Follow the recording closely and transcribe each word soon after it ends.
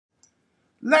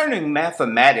Learning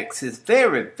mathematics is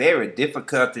very, very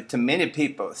difficult to many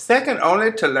people, second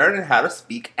only to learning how to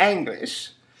speak English.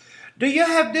 Do you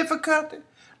have difficulty?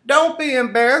 Don't be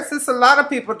embarrassed. It's a lot of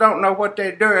people don't know what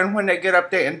they're doing when they get up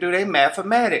there and do their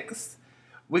mathematics.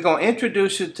 We're going to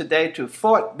introduce you today to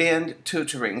Fort Bend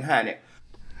Tutoring, honey.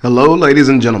 Hello, ladies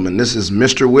and gentlemen. This is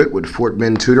Mr. Witt with Fort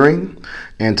Bend Tutoring,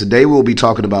 and today we'll be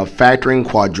talking about factoring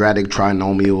quadratic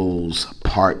trinomials,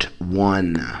 Part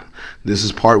 1. This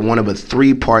is Part 1 of a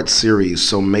 3-part series,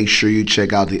 so make sure you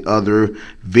check out the other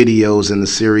videos in the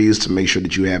series to make sure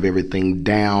that you have everything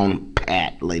down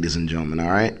pat, ladies and gentlemen, all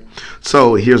right?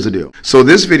 So here's the deal. So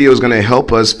this video is going to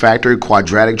help us factor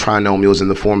quadratic trinomials in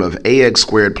the form of ax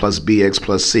squared plus bx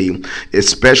plus c,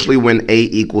 especially when a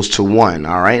equals to 1,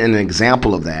 all right? And an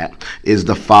example of that is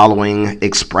the following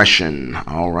expression.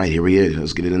 All right, here we is.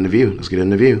 Let's get it in the view. Let's get it in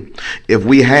the view. If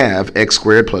we have x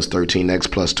squared plus 13x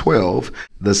plus 12,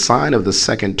 the sign of the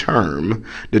second term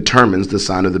determines the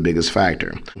sign of the biggest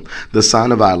factor. The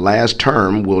sign of our last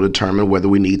term will determine whether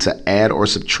we need to add or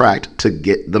subtract to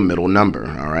get the middle number,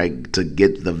 all right, to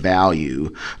get the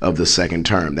value of the second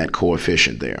term, that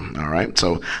coefficient there, all right?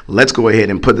 So let's go ahead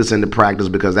and put this into practice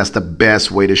because that's the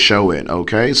best way to show it,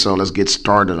 okay? So let's get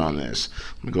started on this.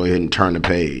 Let me go ahead and turn the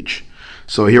page.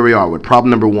 So here we are with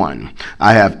problem number 1.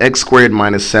 I have x squared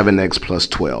minus 7x plus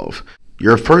 12.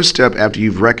 Your first step after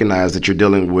you've recognized that you're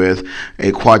dealing with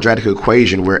a quadratic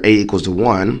equation where a equals to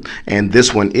 1, and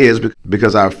this one is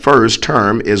because our first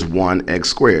term is 1x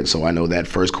squared, so I know that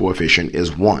first coefficient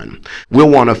is 1. We'll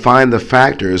want to find the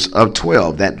factors of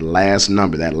 12, that last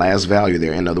number, that last value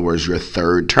there, in other words, your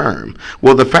third term.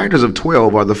 Well, the factors of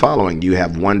 12 are the following. You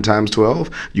have 1 times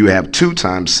 12, you have 2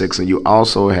 times 6, and you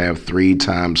also have 3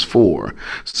 times 4.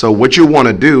 So what you want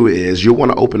to do is you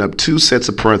want to open up 2 sets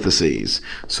of parentheses.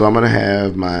 So I'm going to have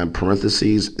my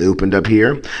parentheses opened up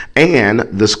here, and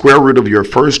the square root of your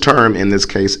first term, in this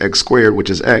case x squared, which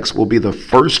is x, will be the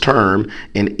first term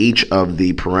in each of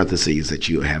the parentheses that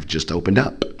you have just opened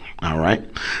up. All right,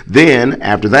 then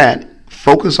after that,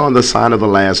 focus on the sign of the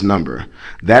last number.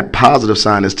 That positive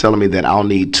sign is telling me that I'll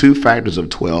need 2 factors of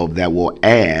 12 that will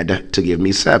add to give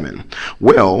me 7.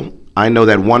 Well, I know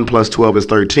that 1 plus 12 is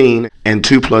 13 and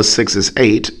 2 plus 6 is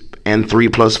 8 and 3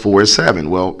 plus 4 is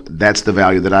 7. Well, that's the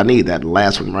value that I need. That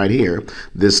last one right here,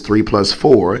 this 3 plus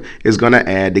 4 is going to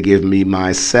add to give me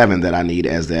my 7 that I need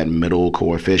as that middle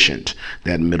coefficient,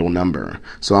 that middle number.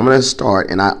 So I'm going to start,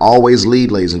 and I always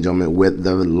lead, ladies and gentlemen, with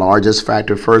the largest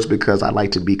factor first because I like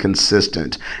to be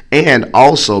consistent, and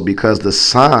also because the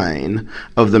sign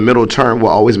of the middle term will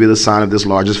always be the sign of this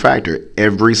largest factor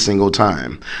every single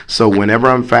time. So whenever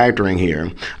I'm factoring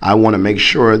here, I want to make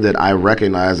sure that I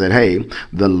recognize that, hey,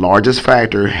 the largest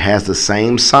factor has the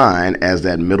same sign as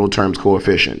that middle term's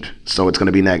coefficient, so it's going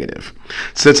to be negative.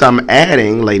 Since I'm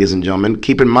adding, ladies and gentlemen,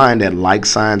 keep in mind that like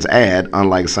signs add,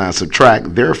 unlike signs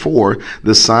subtract. Therefore,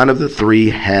 the sign of the 3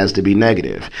 has to be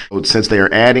negative. Since they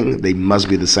are adding, they must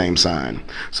be the same sign.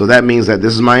 So that means that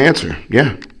this is my answer.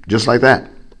 Yeah, just like that.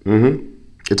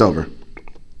 It's over.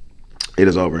 It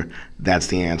is over. That's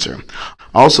the answer.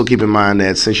 Also keep in mind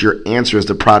that since your answer is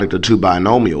the product of 2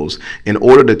 binomials, in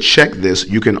order to check this,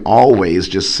 you can always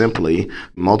just simply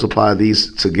multiply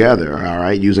these together, all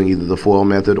right, using either the FOIL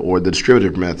method or the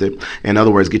distributive method. In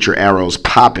other words, get your arrows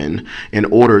popping in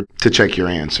order to check your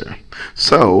answer.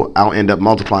 So I'll end up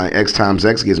multiplying x times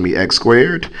x gives me x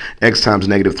squared, x times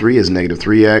negative 3 is negative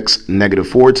 3x, negative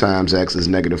 4 times x is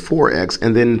negative 4x,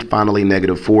 and then finally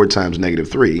negative 4 times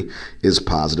negative 3 is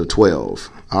positive 12.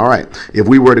 All right, if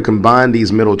we were to combine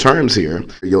these middle terms here,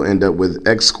 you'll end up with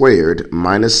x squared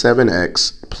minus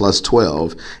 7x plus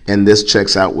 12, and this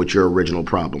checks out with your original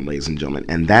problem, ladies and gentlemen,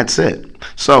 and that's it.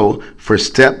 So for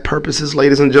step purposes,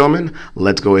 ladies and gentlemen,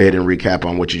 let's go ahead and recap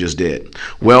on what you just did.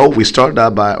 Well, we started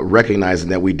out by recognizing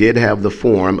that we did have the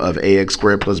form of ax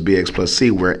squared plus bx plus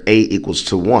c where a equals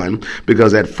to 1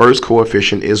 because that first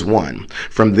coefficient is 1.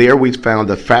 From there, we found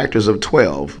the factors of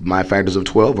 12. My factors of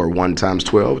 12 are 1 times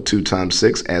 12, 2 times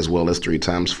 6, as well as 3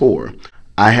 times 4.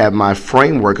 I have my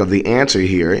framework of the answer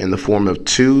here in the form of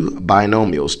 2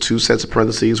 binomials. 2 sets of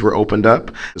parentheses were opened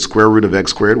up. The square root of x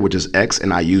squared, which is x,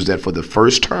 and I used that for the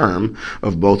first term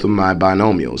of both of my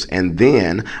binomials. And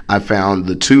then I found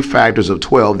the 2 factors of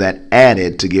 12 that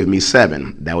added to give me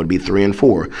 7. That would be 3 and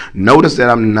 4. Notice that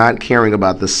I'm not caring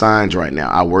about the signs right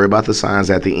now. I worry about the signs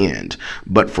at the end.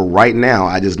 But for right now,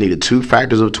 I just needed 2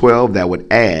 factors of 12 that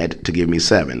would add to give me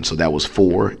 7. So that was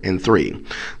 4 and 3.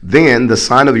 Then the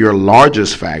sign of your largest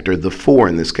largest factor, the 4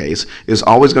 in this case, is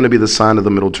always going to be the sign of the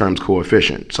middle term's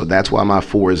coefficient. So that's why my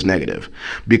 4 is negative.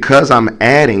 Because I'm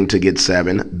adding to get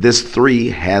 7, this 3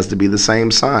 has to be the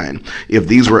same sign. If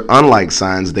these were unlike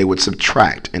signs, they would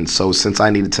subtract. And so since I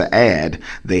needed to add,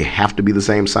 they have to be the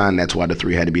same sign. That's why the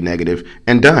 3 had to be negative.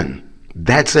 And done.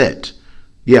 That's it.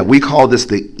 Yeah, we call this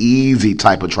the easy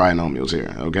type of trinomials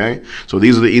here, okay? So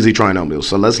these are the easy trinomials.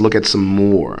 So let's look at some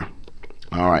more.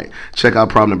 All right, check out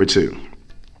problem number 2.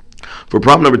 For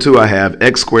problem number 2, I have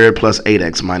x squared plus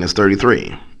 8x minus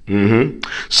 33.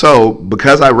 So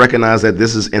because I recognize that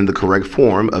this is in the correct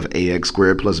form of ax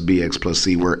squared plus bx plus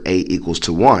c, where a equals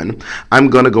to 1, I'm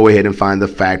going to go ahead and find the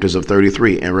factors of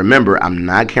 33. And remember, I'm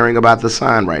not caring about the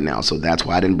sign right now, so that's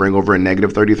why I didn't bring over a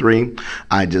negative 33.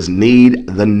 I just need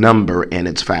the number and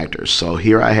its factors. So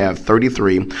here I have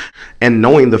 33, and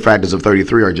knowing the factors of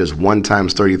 33 are just 1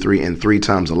 times 33 and 3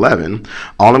 times 11,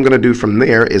 all I'm going to do from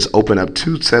there is open up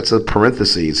 2 sets of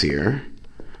parentheses here,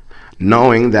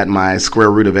 knowing that my square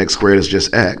root of x squared is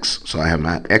just x, so I have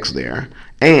my x there,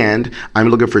 and I'm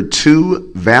looking for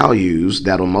 2 values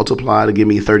that will multiply to give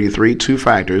me 33, 2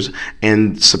 factors,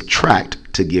 and subtract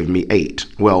to give me 8.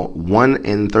 Well, 1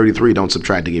 and 33 don't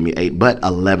subtract to give me 8, but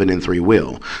 11 and 3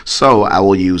 will. So I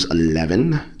will use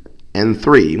 11 and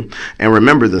 3, and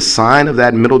remember, the sign of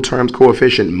that middle term's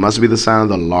coefficient must be the sign of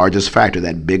the largest factor,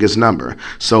 that biggest number.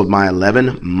 So my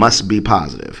 11 must be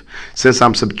positive. Since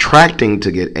I'm subtracting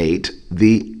to get 8,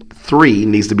 the 3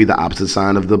 needs to be the opposite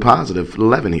sign of the positive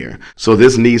 11 here. So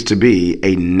this needs to be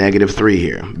a negative 3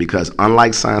 here, because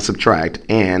unlike signs subtract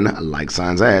and like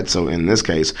signs add, so in this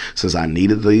case, since I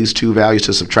needed these 2 values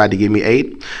to subtract to give me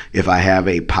 8, if I have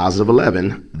a positive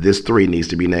 11, this 3 needs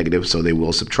to be negative, so they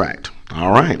will subtract.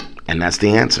 All right, and that's the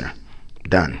answer.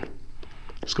 Done.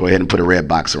 Let's go ahead and put a red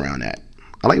box around that.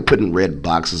 I like putting red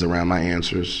boxes around my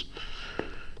answers,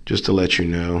 just to let you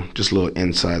know, just a little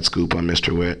inside scoop on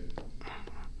Mr. Witt.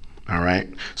 All right,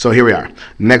 so here we are.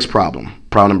 Next problem,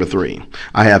 problem number 3.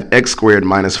 I have x squared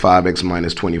minus 5x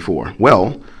minus 24.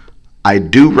 Well, I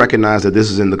do recognize that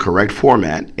this is in the correct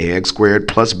format, ax squared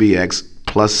plus bx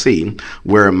plus c,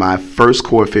 where my first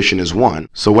coefficient is 1.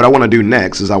 So what I want to do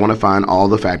next is I want to find all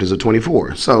the factors of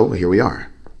 24. So here we are,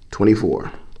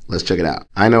 24. Let's check it out.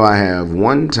 I know I have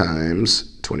 1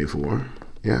 times 24,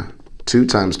 2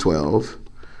 times 12,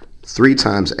 3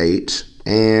 times 8,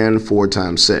 and 4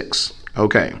 times 6.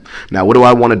 Okay, now what do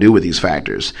I want to do with these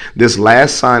factors? This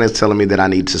last sign is telling me that I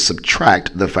need to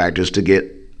subtract the factors to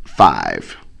get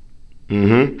 5.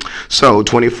 So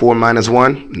 24 minus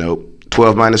 1, nope.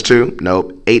 12 minus 2,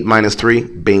 nope. 8 minus 3,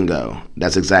 bingo.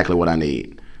 That's exactly what I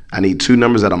need. I need 2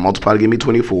 numbers that'll multiply to give me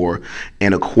 24,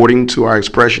 and according to our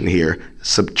expression here,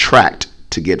 subtract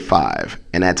to get 5,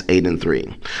 and that's 8 and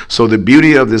 3. So the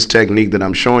beauty of this technique that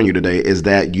I'm showing you today is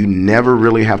that you never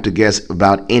really have to guess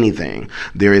about anything.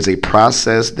 There is a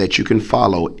process that you can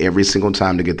follow every single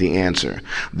time to get the answer.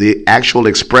 The actual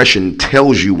expression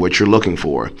tells you what you're looking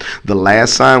for. The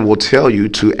last sign will tell you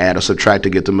to add or subtract to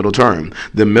get the middle term.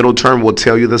 The middle term will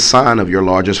tell you the sign of your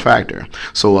largest factor.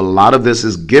 So a lot of this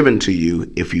is given to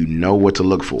you if you know what to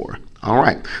look for. All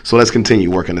right, so let's continue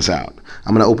working this out.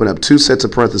 I'm going to open up 2 sets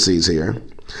of parentheses here.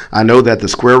 I know that the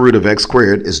square root of x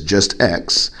squared is just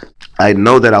x. I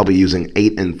know that I'll be using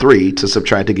 8 and 3 to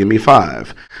subtract to give me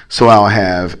 5. So I'll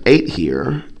have 8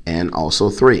 here and also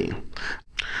 3.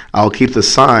 I'll keep the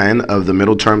sign of the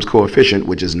middle term's coefficient,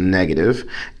 which is negative,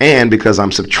 and because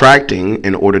I'm subtracting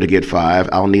in order to get 5,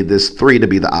 I'll need this 3 to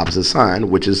be the opposite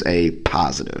sign, which is a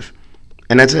positive.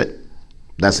 And that's it.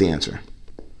 That's the answer.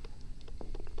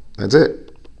 That's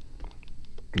it.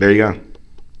 There you go.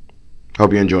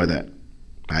 Hope you enjoyed that.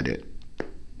 I did.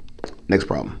 Next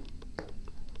problem.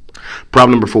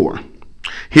 Problem number 4.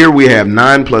 Here we have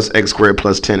 9 plus x squared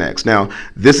plus 10x. Now,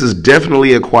 this is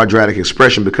definitely a quadratic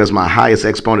expression because my highest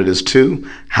exponent is 2.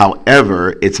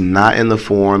 However, it's not in the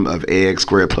form of ax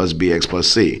squared plus bx plus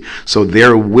c. So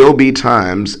there will be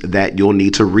times that you'll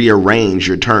need to rearrange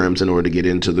your terms in order to get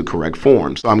into the correct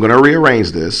form. So I'm going to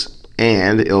rearrange this,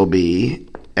 and it'll be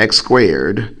x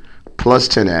squared plus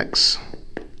 10x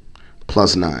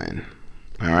plus 9.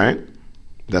 All right,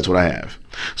 that's what I have.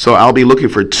 So I'll be looking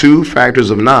for 2 factors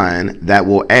of 9 that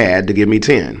will add to give me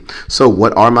 10. So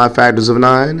what are my factors of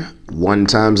 9? 1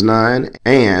 times 9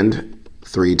 and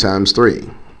 3 times 3.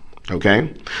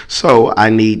 Okay, so I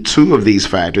need 2 of these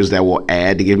factors that will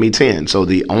add to give me 10. So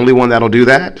the only one that'll do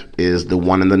that is the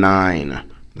 1 and the 9.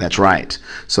 That's right.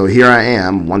 So here I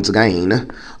am, once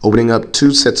again, opening up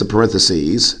 2 sets of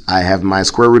parentheses. I have my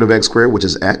square root of x squared, which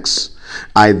is x.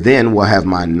 I then will have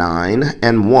my 9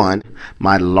 and 1.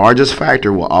 My largest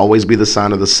factor will always be the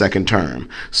sign of the second term.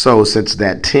 So since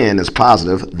that 10 is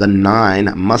positive, the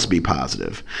 9 must be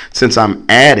positive. Since I'm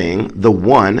adding, the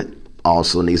 1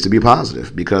 also needs to be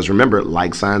positive, because remember,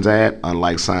 like signs add,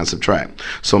 unlike signs subtract.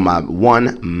 So my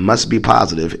 1 must be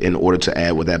positive in order to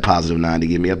add with that positive 9 to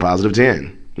give me a positive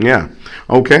 10. Yeah.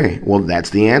 Okay. Well, that's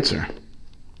the answer.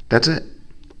 That's it.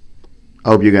 I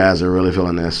hope you guys are really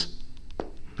feeling this.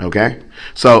 Okay.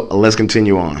 So let's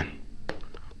continue on.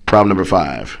 Problem number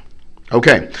 5.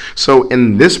 Okay. So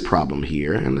in this problem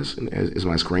here, and this is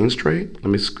my screen straight?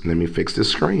 Let me fix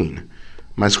this screen.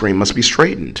 My screen must be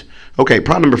straightened. Okay,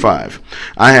 problem number 5.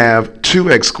 I have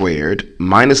 2x squared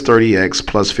minus 30x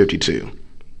plus 52.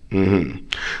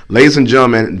 Ladies and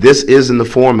gentlemen, this is in the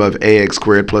form of ax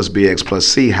squared plus bx plus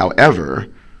c. However,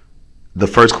 the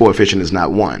first coefficient is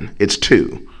not 1. It's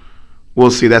 2. Well,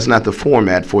 see, that's not the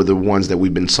format for the ones that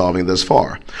we've been solving thus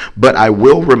far. But I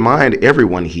will remind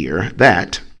everyone here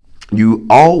that you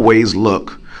always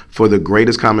look for the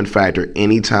greatest common factor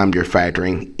anytime you're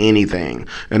factoring anything.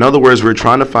 In other words, we're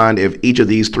trying to find if each of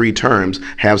these 3 terms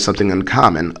have something in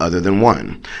common other than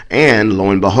 1. And lo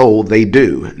and behold, they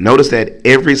do. Notice that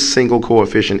every single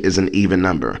coefficient is an even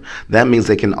number. That means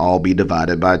they can all be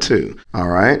divided by 2. All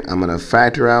right, I'm going to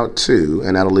factor out 2,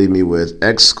 and that'll leave me with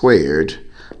x squared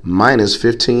minus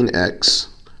 15x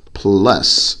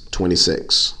plus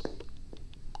 26.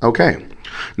 Okay.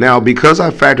 Now, because I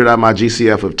factored out my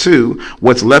GCF of 2,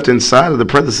 what's left inside of the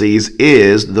parentheses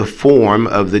is the form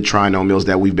of the trinomials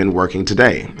that we've been working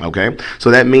today, okay? So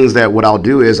that means that what I'll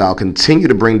do is I'll continue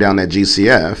to bring down that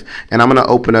GCF, and I'm going to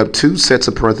open up 2 sets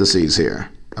of parentheses here,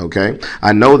 okay?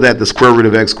 I know that the square root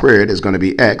of x squared is going to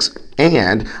be x,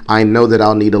 and I know that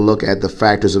I'll need to look at the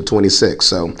factors of 26.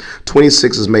 So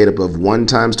 26 is made up of 1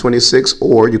 times 26,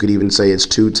 or you could even say it's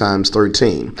 2 times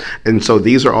 13. And so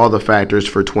these are all the factors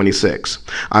for 26.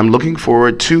 I'm looking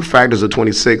for 2 factors of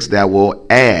 26 that will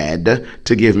add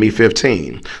to give me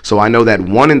 15. So I know that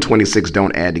 1 and 26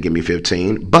 don't add to give me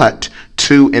 15, but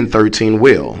 2 and 13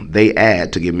 will. They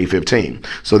add to give me 15.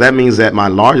 So that means that my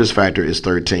largest factor is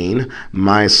 13.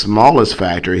 My smallest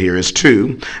factor here is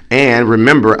 2. And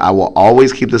remember, I will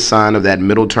always keep the sign of that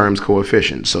middle term's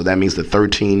coefficient. So that means the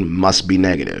 13 must be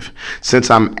negative. Since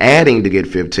I'm adding to get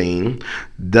 15,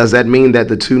 does that mean that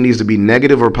the 2 needs to be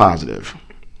negative or positive?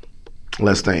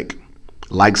 Let's think.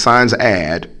 Like signs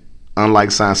add,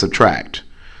 unlike signs subtract.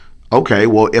 Okay,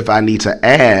 well, if I need to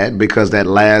add because that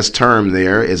last term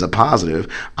there is a positive,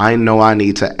 I know I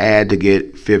need to add to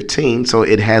get 15, so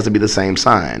it has to be the same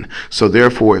sign. So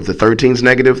therefore, if the 13 is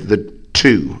negative, the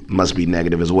 2 must be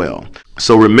negative as well.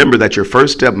 So remember that your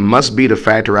first step must be to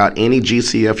factor out any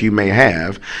GCF you may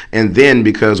have, and then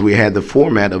because we had the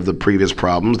format of the previous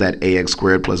problems that ax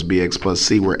squared plus bx plus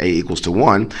c where a equals to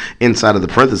 1 inside of the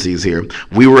parentheses here,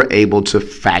 we were able to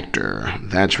factor.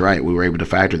 That's right, we were able to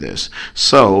factor this.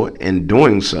 So in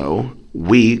doing so,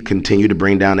 we continue to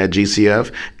bring down that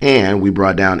GCF, and we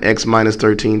brought down x minus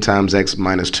 13 times x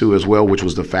minus 2 as well, which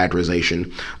was the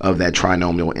factorization of that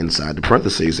trinomial inside the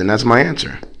parentheses, and that's my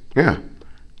answer. Yeah,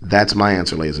 that's my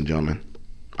answer, ladies and gentlemen.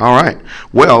 All right.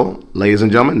 Well, ladies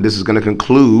and gentlemen, this is going to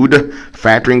conclude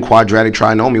Factoring Quadratic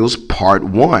Trinomials Part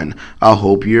 1. I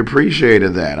hope you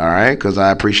appreciated that, all right? Because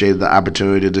I appreciated the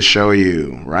opportunity to show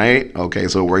you, right? Okay,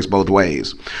 so it works both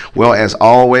ways. Well, as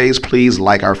always, please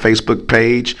like our Facebook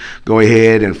page. Go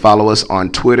ahead and follow us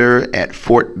on Twitter at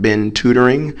Fort Bend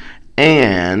Tutoring.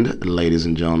 And, ladies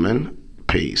and gentlemen,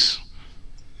 peace.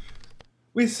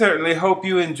 We certainly hope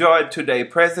you enjoyed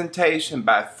today's presentation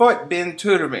by Fort Bend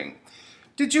Tutoring.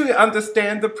 Did you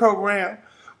understand the program?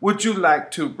 Would you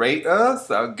like to rate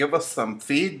us or give us some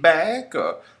feedback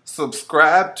or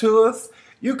subscribe to us?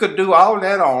 You could do all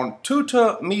that on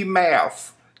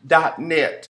tutormemath.net.